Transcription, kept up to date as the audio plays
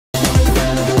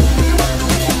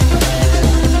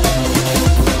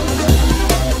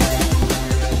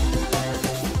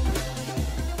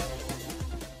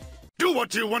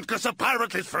what you want, 'cause a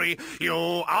pirate is free. You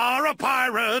are a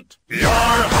pirate.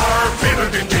 You're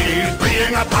fated indeed.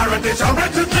 Being a pirate is a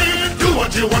right to be. Do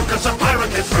what you want, 'cause a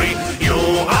pirate is free. You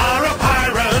are a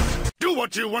pirate. Do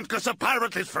what you want, 'cause a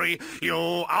pirate is free.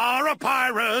 You are a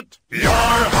pirate.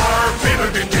 You're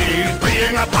fated indeed.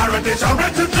 Being a pirate is a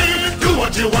right to be. Do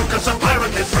what you want, 'cause a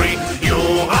pirate is free. You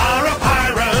are a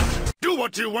pirate. Do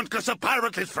what you want, 'cause a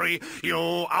pirate is free.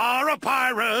 You are a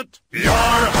pirate.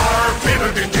 You're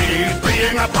fated indeed.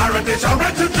 Being a pirate is a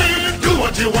right to be. Do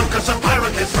what you want, 'cause a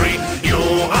pirate is free. You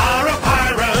are a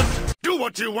pirate. Do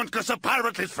what you want, 'cause a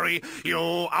pirate is free.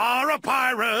 You are a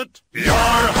pirate.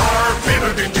 You're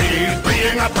fated indeed.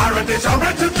 Being a pirate is a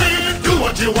right to be. Do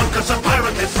what you want, 'cause a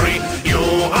pirate is free. You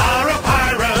are a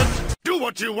pirate. Do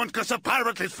what you want, 'cause a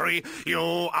pirate is free.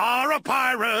 You are a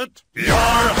pirate.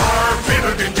 You're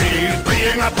fated indeed.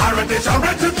 Being a pirate is a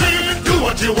right to be. Do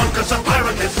what you want, 'cause a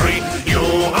pirate is free. You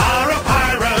are a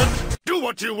pirate. Do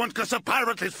what you want, 'cause a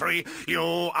pirate is free.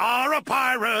 You are a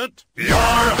pirate.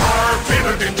 You're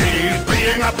fated indeed.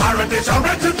 Being a pirate is a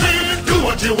right to be. Do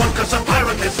what you want, 'cause a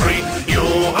pirate is free. You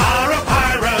are a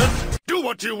pirate. Do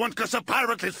what you want, 'cause a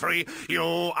pirate is free.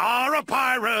 You are a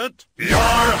pirate.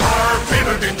 You're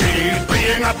fated indeed.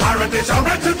 Being a pirate is a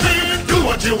right to be. Do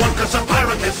what you want, 'cause a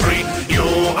pirate is free. You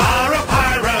are a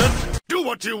pirate. Do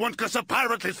what you want, 'cause a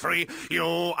pirate is free.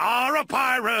 You are a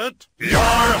pirate.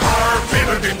 You're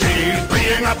fated indeed.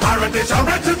 Being a pirate is a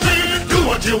right to be. Do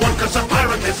what you want, 'cause a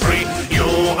pirate is free. You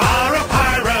are a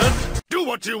pirate. Do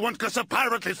what you want, 'cause a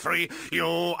pirate is free.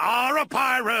 You are a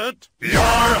pirate.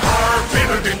 You're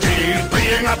fated indeed.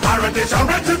 Being a pirate is a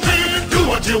right to be. Do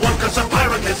what you want, 'cause a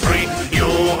pirate is free. You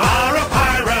are a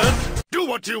pirate. Do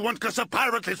what you want, 'cause a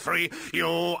pirate is free.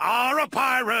 You are a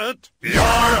pirate.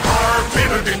 You're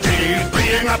fated indeed.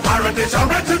 Being a pirate is a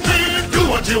right to be. Do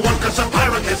what you want, 'cause a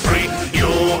pirate is free. You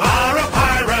are a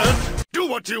pirate. Do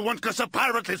what you want, 'cause a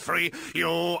pirate is free.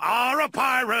 You are a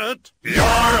pirate.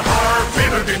 You're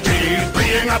fated indeed.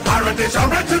 Being a pirate is a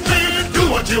right to be. Do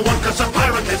what you want, 'cause a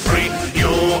pirate is free. You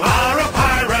are a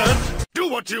pirate. Do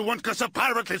what you want, 'cause a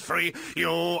pirate is free.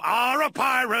 You are a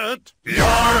pirate.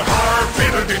 You're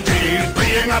fated indeed.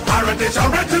 Being a pirate is a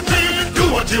right to be.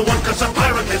 Do what you want, 'cause a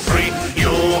pirate is free.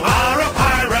 You are a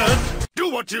pirate. Do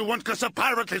what you want, 'cause a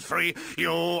pirate is free.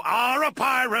 You are a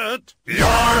pirate.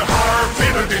 You're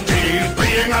fated indeed.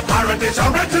 Being a pirate is a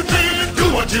right to be.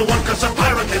 Do what you want, 'cause a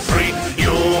pirate is free.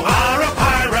 You are a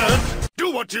pirate. Do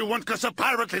what you want, 'cause a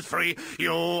pirate is free.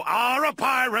 You are a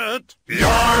pirate.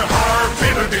 You're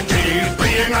fated indeed.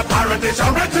 Being a pirate is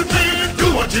a right to be.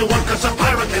 Do what you want, 'cause a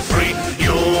pirate is free.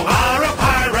 You are a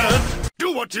pirate.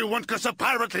 Do what you want, 'cause a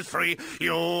pirate is free.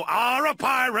 You are a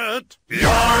pirate.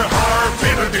 You're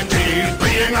fated indeed.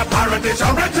 Being a pirate is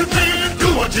a right to be.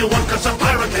 Do what you want, 'cause a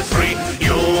pirate is free.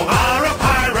 You are a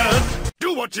pirate.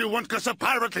 Do what you want, 'cause a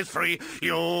pirate is free.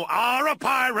 You are a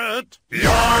pirate.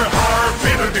 You're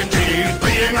fated indeed.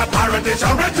 Being a pirate is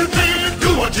a right to be.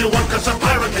 Do what you want, 'cause a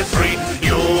pirate is free.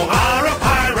 You are a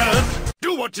pirate.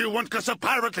 Do what you want, 'cause a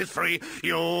pirate is free.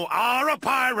 You are a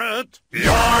pirate.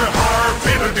 You're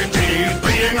fated indeed.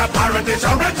 Being a pirate is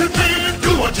a right to be.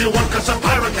 Do what you want, 'cause a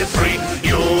pirate is free.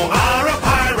 You are a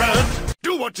pirate.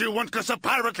 Do what you want, 'cause a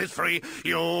pirate is free.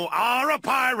 You are a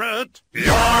pirate.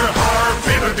 You're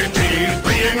fated indeed.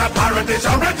 Being a pirate is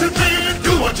a right to be.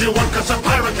 Do what you want, 'cause a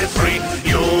pirate is free.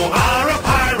 You are a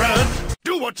pirate.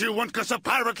 Do what you want, 'cause a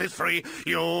pirate is free.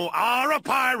 You are a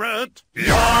pirate.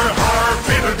 You're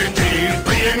fated indeed.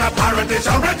 Being a pirate is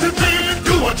a right to be.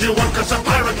 Do what you want, 'cause a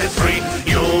pirate is free.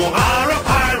 You are a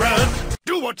pirate.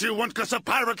 Do what you want, 'cause a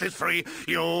pirate is free.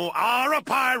 You are a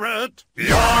pirate.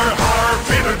 You're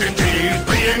fated indeed.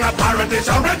 Being a pirate is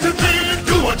a right to be.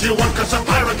 Do what you want, 'cause a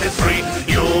pirate is free.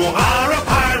 You are a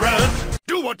pirate.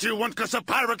 Do what you want, 'cause a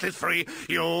pirate is free.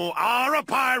 You are a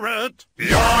pirate.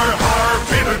 You're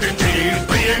fated indeed.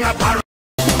 Being a pirate